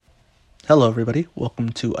Hello, everybody.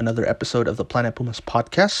 Welcome to another episode of the Planet Pumas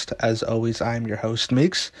podcast. As always, I'm your host,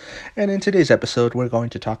 Migs. And in today's episode, we're going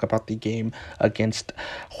to talk about the game against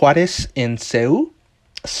Juarez in CEU.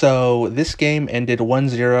 So this game ended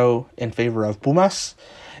 1-0 in favor of Pumas.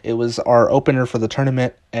 It was our opener for the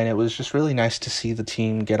tournament, and it was just really nice to see the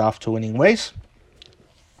team get off to winning ways.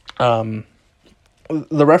 The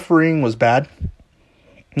refereeing was bad.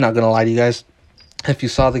 Not going to lie to you guys. If you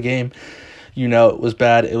saw the game, you know it was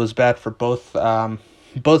bad. It was bad for both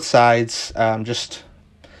sides. Just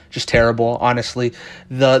terrible, honestly.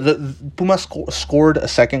 The Pumas scored a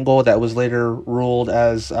second goal that was later ruled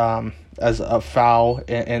as a foul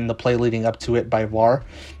in the play leading up to it by VAR.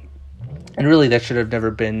 And really, that should have never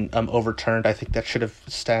been overturned. I think that should have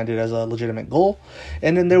standed as a legitimate goal.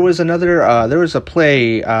 And then there was a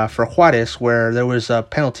play for Juarez where there was a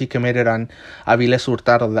penalty committed on Avilés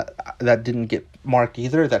Hurtado that didn't get marked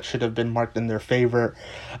either. That should have been marked in their favor.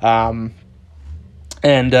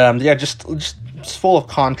 Just full of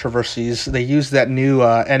controversies. They used that new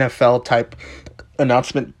NFL type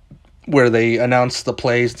announcement where they announced the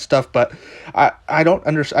plays and stuff, but I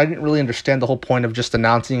didn't really understand the whole point of just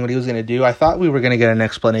announcing what he was going to do. I thought we were going to get an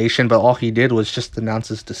explanation, but all he did was just announce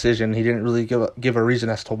his decision. He didn't really give a reason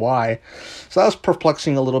as to why. So that was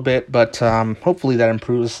perplexing a little bit, but hopefully that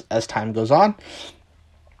improves as time goes on.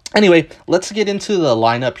 Anyway, let's get into the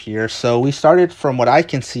lineup here. So we started from what I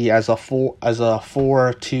can see as a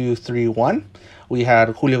 4-2-3-1. We had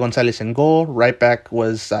Julio Gonzalez in goal. Right back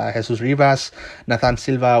was Jesus Rivas. Nathan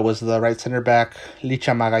Silva was the right center back.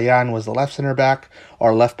 Licha Magayan was the left center back.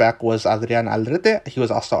 Our left back was Adrian Aldrete. He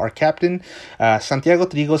was also our captain. Santiago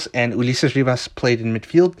Trigos and Ulises Rivas played in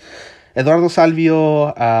midfield. Eduardo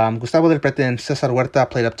Salvio, Gustavo Del Prete, and Cesar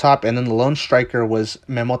Huerta played up top. And then the lone striker was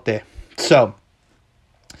Memote. So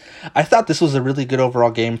I thought this was a really good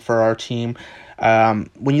overall game for our team.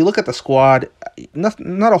 When you look at the squad, not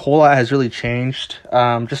a whole lot has really changed.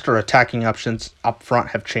 Just our attacking options up front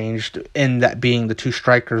have changed, in that being the two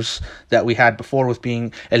strikers that we had before, with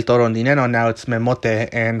being El Toro and Dineno. Now it's Memote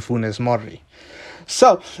and Funes Mori.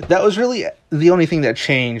 So that was really the only thing that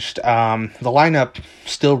changed. The lineup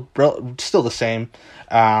still the same.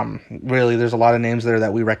 Really, there's a lot of names there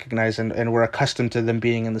that we recognize and we're accustomed to them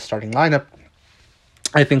being in the starting lineup.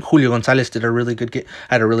 I think Julio Gonzalez had a really good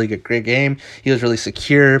great game. He was really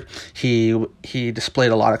secure. He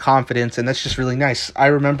displayed a lot of confidence, and that's just really nice. I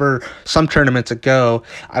remember some tournaments ago,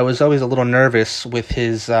 I was always a little nervous with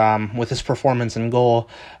his performance in goal,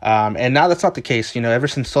 and now that's not the case. Ever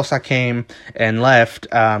since Sosa came and left,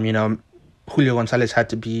 Julio Gonzalez had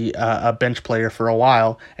to be a bench player for a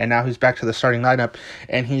while, and now he's back to the starting lineup,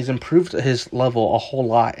 and he's improved his level a whole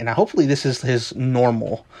lot. And hopefully this is his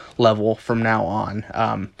normal level from now on.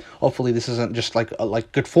 Hopefully this isn't just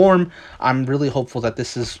like good form. I'm really hopeful that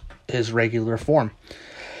this is his regular form.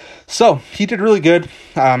 So he did really good.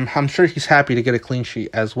 I'm sure he's happy to get a clean sheet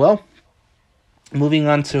as well. Moving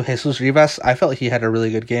on to Jesus Rivas, I felt he had a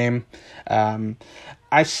really good game.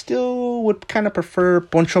 I still would kind of prefer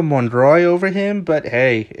Poncho Monroy over him, but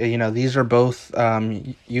hey, these are both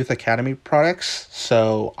youth academy products,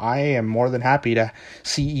 so I am more than happy to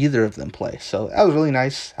see either of them play. So that was really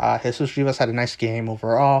nice. Jesus Rivas had a nice game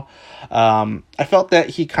overall. I felt that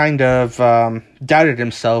he kind of doubted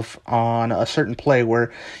himself on a certain play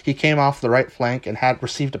where he came off the right flank and had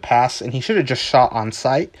received a pass, and he should have just shot on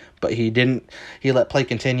sight, but he didn't. He let play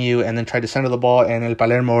continue and then tried to center the ball, and El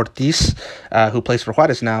Palermo Ortiz, who plays for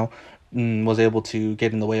Juarez now, was able to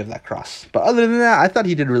get in the way of that cross. But other than that, I thought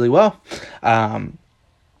he did really well.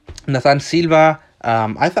 Nathan Silva,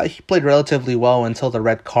 I thought he played relatively well until the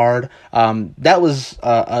red card. That was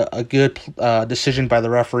a good decision by the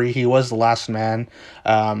referee. He was the last man,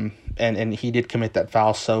 and he did commit that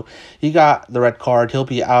foul, so he got the red card. He'll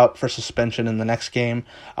be out for suspension in the next game.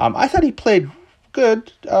 I thought he played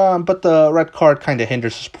good, but the red card kind of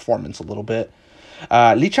hinders his performance a little bit.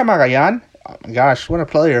 Licha Magayan, oh my gosh, what a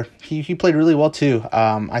player. He played really well too.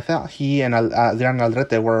 I thought he and Adrian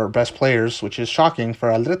Aldrete were best players, which is shocking for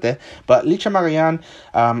Aldrete. But Licha Magayan,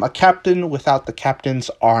 a captain without the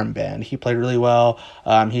captain's armband. He played really well.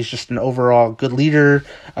 He's just an overall good leader.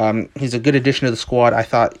 He's a good addition to the squad. I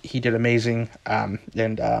thought he did amazing.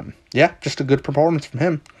 Just a good performance from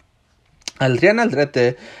him. Adrian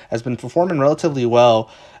Aldrete has been performing relatively well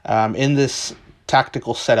in this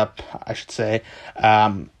tactical setup, I should say.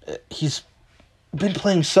 He's been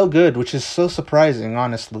playing so good, which is so surprising,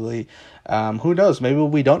 honestly. Who knows? Maybe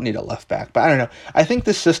we don't need a left back, but I don't know. I think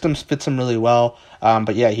this system fits him really well.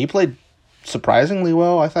 But yeah, he played surprisingly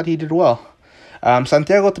well. I thought he did well.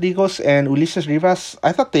 Santiago Trigos and Ulises Rivas,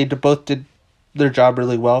 I thought they both did their job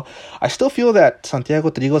really well. I still feel that Santiago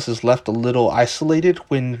Trigos is left a little isolated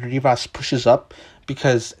when Rivas pushes up,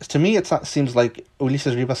 because to me seems like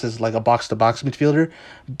Ulises Rivas is like a box-to-box midfielder,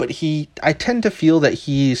 but I tend to feel that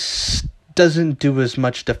he doesn't do as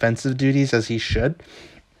much defensive duties as he should.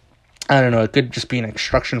 I don't know, it could just be an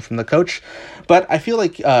instruction from the coach, but I feel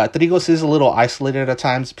like Trigos is a little isolated at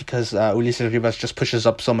times because Ulises Rivas just pushes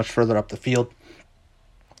up so much further up the field.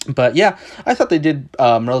 But yeah, I thought they did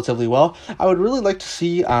relatively well. I would really like to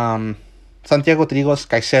see Santiago Trigos,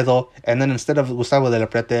 Caicedo, and then instead of Gustavo de la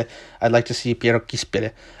Prete, I'd like to see Piero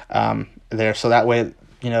Quispere there. So that way,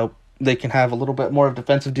 they can have a little bit more of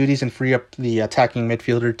defensive duties and free up the attacking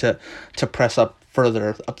midfielder to press up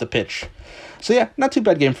further up the pitch. So yeah, not too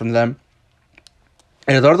bad game from them.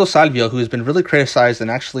 Eduardo Salvio, who has been really criticized and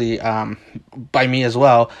actually by me as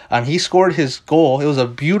well, he scored his goal. It was a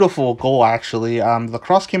beautiful goal, actually. The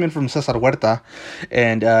cross came in from Cesar Huerta,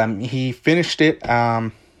 and he finished it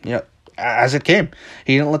as it came.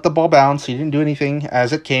 He didn't let the ball bounce. He didn't do anything.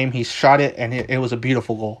 As it came, he shot it, and it was a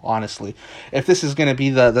beautiful goal, honestly. If this is going to be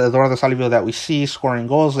the Eduardo Salvio that we see scoring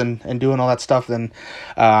goals and doing all that stuff, then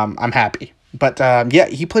I'm happy. But, yeah,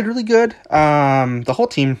 he played really good. The whole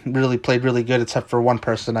team really played really good, except for one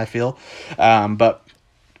person, I feel. But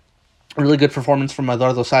really good performance from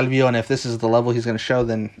Eduardo Salvio, and if this is the level he's going to show,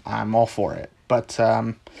 then I'm all for it. But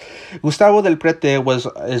Gustavo del Prete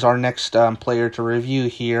is our next player to review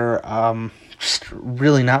here. Just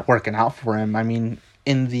really not working out for him. I mean,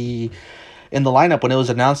 in the lineup when it was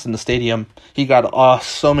announced in the stadium, he got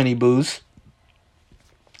so many boos.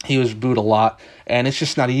 He was booed a lot, and it's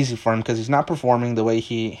just not easy for him because he's not performing the way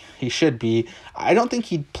he should be. I don't think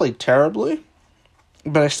he played terribly,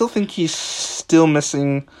 but I still think he's still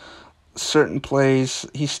missing certain plays.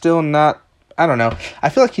 He's still not, I don't know. I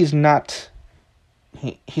feel like he's not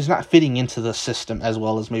fitting into the system as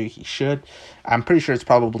well as maybe he should. I'm pretty sure it's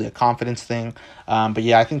probably a confidence thing. But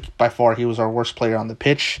yeah, I think by far he was our worst player on the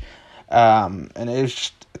pitch. And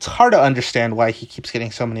it's hard to understand why he keeps getting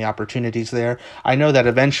so many opportunities there. I know that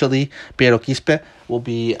eventually Piero Quispe will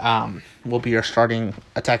be our starting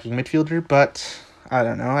attacking midfielder, but I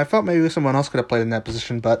don't know. I felt maybe someone else could have played in that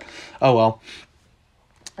position, but oh well.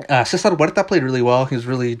 Cesar Huerta played really well. He was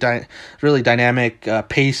really dynamic,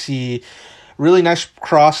 pacey, really nice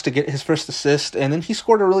cross to get his first assist, and then he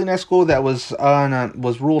scored a really nice goal that was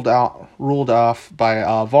ruled off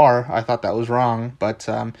by VAR. I thought that was wrong, but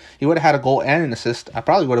he would have had a goal and an assist. I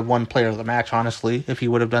probably would have won player of the match, honestly, if he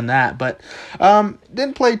would have done that. But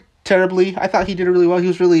didn't play terribly. I thought he did really well. He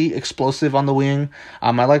was really explosive on the wing.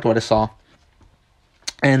 I liked what I saw.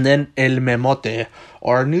 And then El Memote,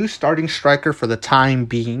 our new starting striker for the time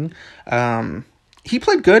being. He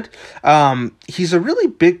played good. He's a really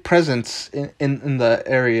big presence in the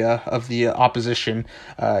area of the opposition.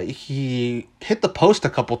 He hit the post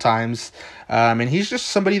a couple times, and he's just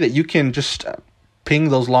somebody that you can just ping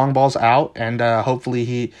those long balls out, and hopefully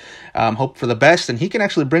he hope for the best, and he can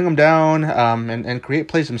actually bring them down and create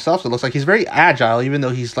plays himself. So it looks like he's very agile, even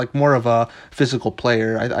though he's like more of a physical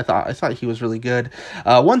player. I thought he was really good.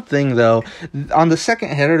 One thing though, on the second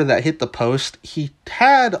header that hit the post, he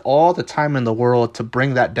had all the time in the world to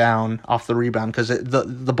bring that down off the rebound, because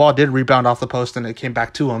the ball did rebound off the post and it came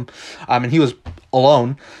back to him, and he was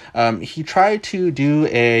alone. He tried to do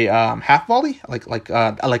a half volley, like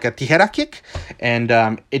a tijera kick, and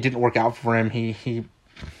it didn't work out for him. He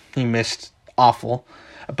missed awful,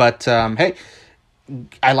 but hey,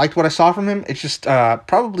 I liked what I saw from him. It's just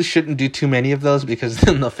probably shouldn't do too many of those, because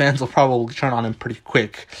then the fans will probably turn on him pretty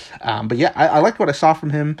quick. But yeah, I liked what I saw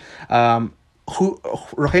from him.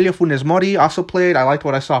 Rogelio Funes Mori also played. I liked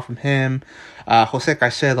what I saw from him. Jose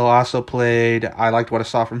Caicedo also played. I liked what I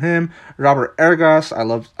saw from him. Robert Ergas,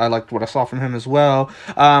 I liked what I saw from him as well.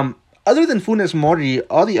 Other than Funes Mori,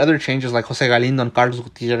 all the other changes like Jose Galindo and Carlos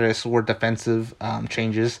Gutierrez were defensive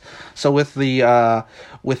changes. So with the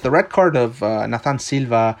red card of Nathan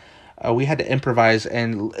Silva, we had to improvise,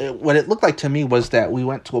 and what it looked like to me was that we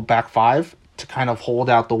went to a back five to kind of hold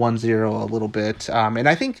out the 1-0 a little bit. And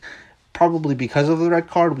I think probably because of the red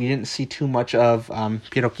card, we didn't see too much of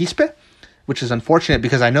Piero Quispe, which is unfortunate,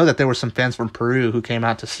 because I know that there were some fans from Peru who came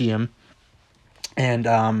out to see him,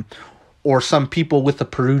 and or some people with the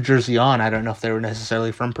Peru jersey on. I don't know if they were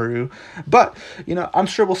necessarily from Peru, but I'm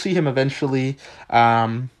sure we'll see him eventually.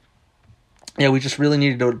 Yeah, we just really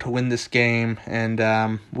needed to win this game,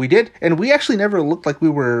 and we did. And we actually never looked like we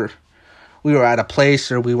were at a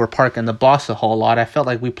place, or we were parking the bus a whole lot. I felt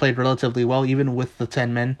like we played relatively well, even with the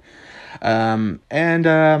 10 men.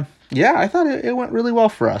 Yeah, I thought it went really well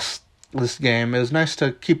for us this game. It was nice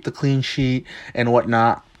to keep the clean sheet and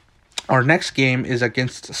whatnot. Our next game is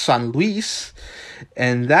against San Luis,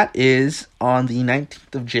 and that is on the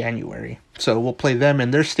 19th of January. So we'll play them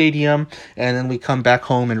in their stadium, and then we come back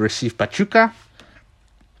home and receive Pachuca.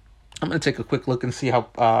 I'm going to take a quick look and see how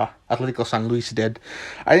Atlético San Luis did.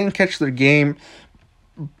 I didn't catch their game,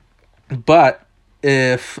 but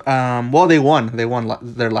if they won. They won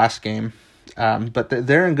their last game. But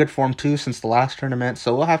they're in good form too since the last tournament,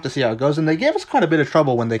 so we'll have to see how it goes. And they gave us quite a bit of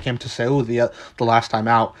trouble when they came to Seoul the last time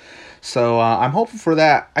out. So I'm hoping for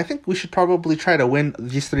that. I think we should probably try to win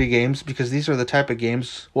these 3 games because these are the type of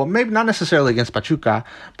games, well, maybe not necessarily against Pachuca,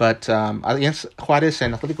 but against Juarez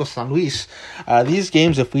and Atlético San Luis. These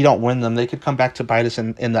games, if we don't win them, they could come back to bite us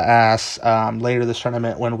in the ass later this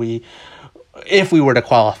tournament if we were to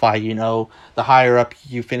qualify. The higher up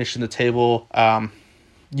you finish in the table,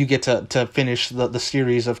 you get to finish the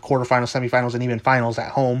series of quarterfinals, semifinals, and even finals at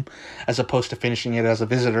home, as opposed to finishing it as a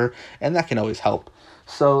visitor, and that can always help.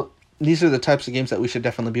 So these are the types of games that we should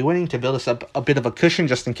definitely be winning to build us up a bit of a cushion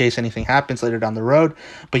just in case anything happens later down the road.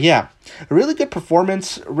 But yeah, a really good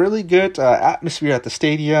performance, really good atmosphere at the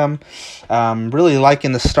stadium. Really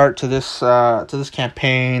liking the start to this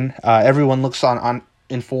campaign. Everyone looks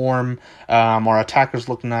in form. Our attackers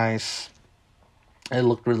look nice. It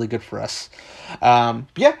looked really good for us.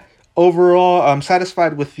 Overall, I'm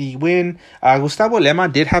satisfied with the win. Gustavo Lema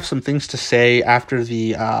did have some things to say after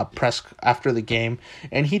the after the game,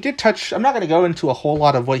 and he did touch. I'm not going to go into a whole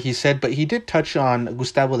lot of what he said, but he did touch on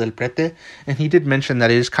Gustavo del Prete, and he did mention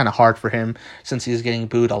that it is kind of hard for him since he's getting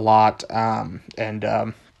booed a lot,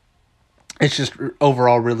 it's just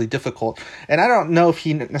overall really difficult. And I don't know if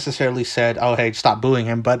he necessarily said, oh, hey, stop booing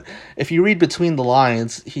him. But if you read between the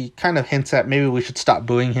lines, he kind of hints at maybe we should stop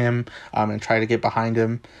booing him and try to get behind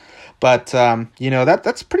him. But,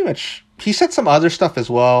 that's pretty much... He said some other stuff as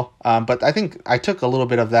well. But I think I took a little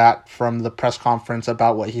bit of that from the press conference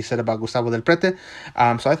about what he said about Gustavo del Prete.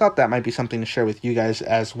 So I thought that might be something to share with you guys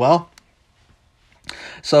as well.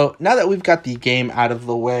 So now that we've got the game out of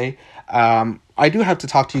the way... I do have to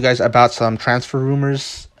talk to you guys about some transfer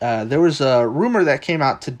rumors. There was a rumor that came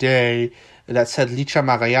out today that said Licha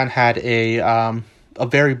Magayan had a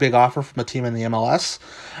very big offer from a team in the MLS,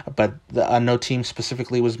 but no team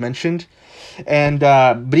specifically was mentioned. And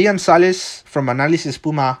Brian Sales from Análisis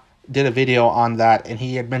Puma did a video on that, and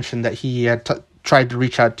he had mentioned that he had tried to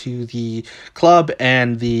reach out to the club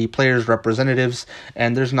and the players' representatives,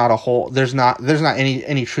 and there's not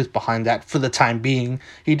any truth behind that for the time being.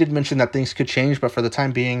 He did mention that things could change, but for the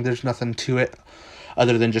time being, there's nothing to it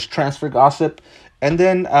other than just transfer gossip. And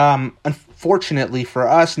then, unfortunately for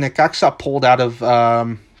us, Necaxa pulled out of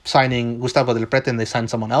signing Gustavo del Prete, and they signed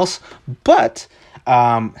someone else. But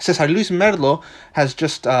Cesar Luis Merlo has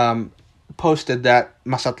just posted that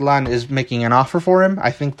Mazatlan is making an offer for him.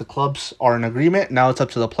 I think the clubs are in agreement. Now it's up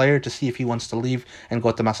to the player to see if he wants to leave and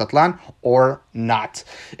go to Mazatlan or not.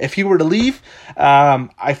 If he were to leave,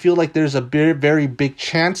 I feel like there's a very, very big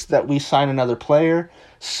chance that we sign another player.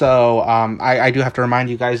 So I do have to remind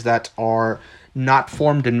you guys that are not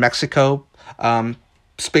formed in Mexico.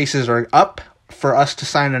 Spaces are up. For us to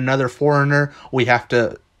sign another foreigner, we have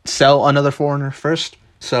to sell another foreigner first.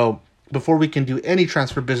 So before we can do any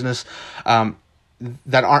transfer business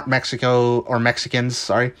that aren't Mexico or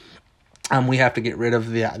Mexicans, we have to get rid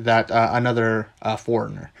of another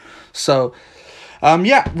foreigner. So,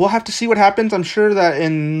 we'll have to see what happens. I'm sure that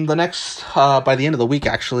in the next, by the end of the week,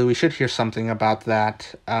 actually, we should hear something about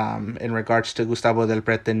that in regards to Gustavo del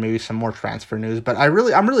Prete and maybe some more transfer news. But I'm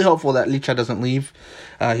really hopeful that Licha doesn't leave.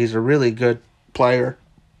 He's a really good player,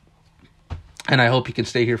 and I hope he can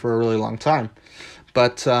stay here for a really long time.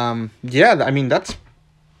 But that's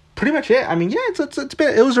pretty much it.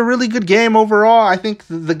 It was a really good game overall. I think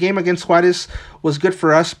the game against Juarez was good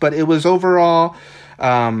for us, but it was overall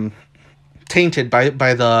tainted by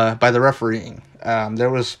the refereeing. There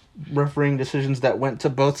was refereeing decisions that went to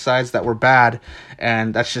both sides that were bad,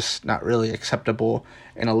 and that's just not really acceptable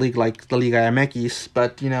in a league like the Liga MX.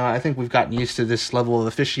 But I think we've gotten used to this level of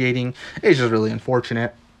officiating. It's just really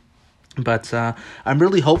unfortunate. But I'm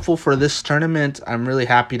really hopeful for this tournament. I'm really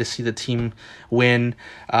happy to see the team win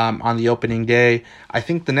on the opening day. I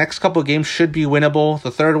think the next couple of games should be winnable.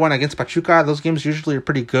 The third one against Pachuca, those games usually are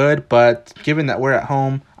pretty good. But given that we're at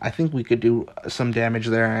home, I think we could do some damage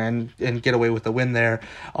there and get away with the win there.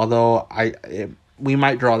 Although we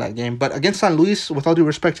might draw that game. But against San Luis, with all due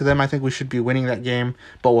respect to them, I think we should be winning that game.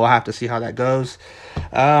 But we'll have to see how that goes.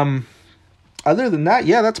 other than that,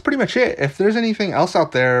 yeah, that's pretty much it. If there's anything else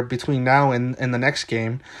out there between now and the next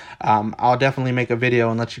game, I'll definitely make a video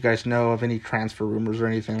and let you guys know of any transfer rumors or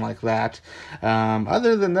anything like that.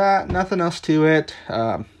 Other than that, nothing else to it.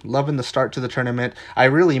 Loving the start to the tournament. I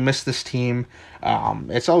really miss this team.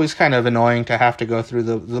 It's always kind of annoying to have to go through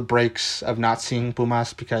the breaks of not seeing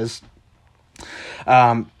Pumas because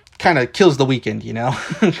kind of kills the weekend, you know,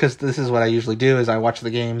 because this is what I usually do is I watch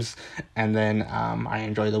the games and then I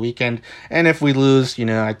enjoy the weekend. And if we lose, you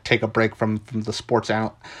know, I take a break from the sports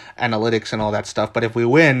analytics and all that stuff. But if we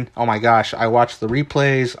win, oh my gosh, I watch the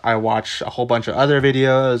replays. I watch a whole bunch of other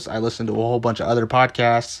videos. I listen to a whole bunch of other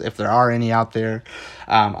podcasts, if there are any out there,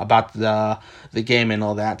 about the game and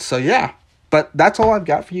all that. So yeah, but that's all I've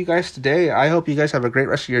got for you guys today. I hope you guys have a great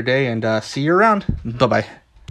rest of your day and see you around. Bye-bye.